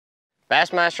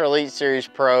Bassmaster Elite Series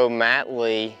Pro Matt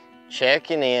Lee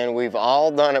checking in. We've all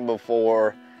done it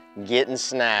before, getting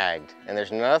snagged. And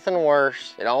there's nothing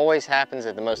worse. It always happens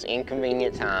at the most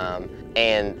inconvenient time.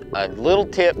 And a little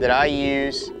tip that I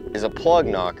use is a plug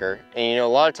knocker. And you know,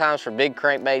 a lot of times for big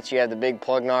crankbaits, you have the big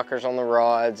plug knockers on the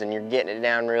rods and you're getting it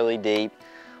down really deep.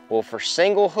 Well, for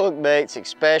single hook baits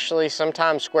especially,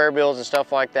 sometimes square bills and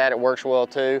stuff like that, it works well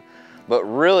too. But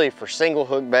really for single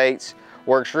hook baits,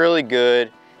 works really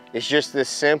good. It's just this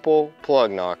simple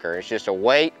plug knocker. It's just a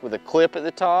weight with a clip at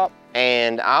the top,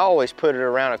 and I always put it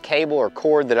around a cable or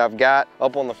cord that I've got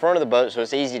up on the front of the boat so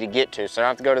it's easy to get to, so I don't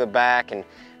have to go to the back and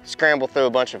scramble through a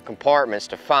bunch of compartments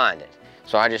to find it.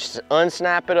 So I just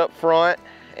unsnap it up front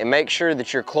and make sure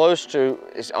that you're close to,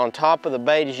 as on top of the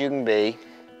bait as you can be,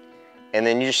 and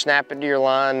then you just snap it to your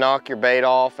line, knock your bait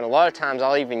off, and a lot of times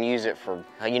I'll even use it for,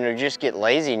 you know, just get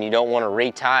lazy and you don't want to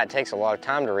retie. It takes a lot of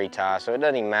time to retie, so it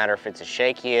doesn't even matter if it's a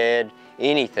shaky head,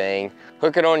 anything.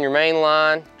 Hook it on your main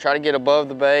line, try to get above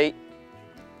the bait,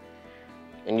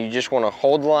 and you just want to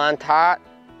hold the line tight,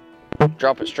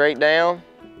 drop it straight down,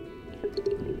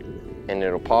 and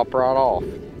it'll pop right off.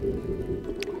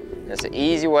 It's an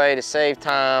easy way to save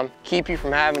time, keep you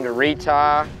from having to retie,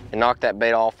 and knock that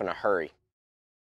bait off in a hurry.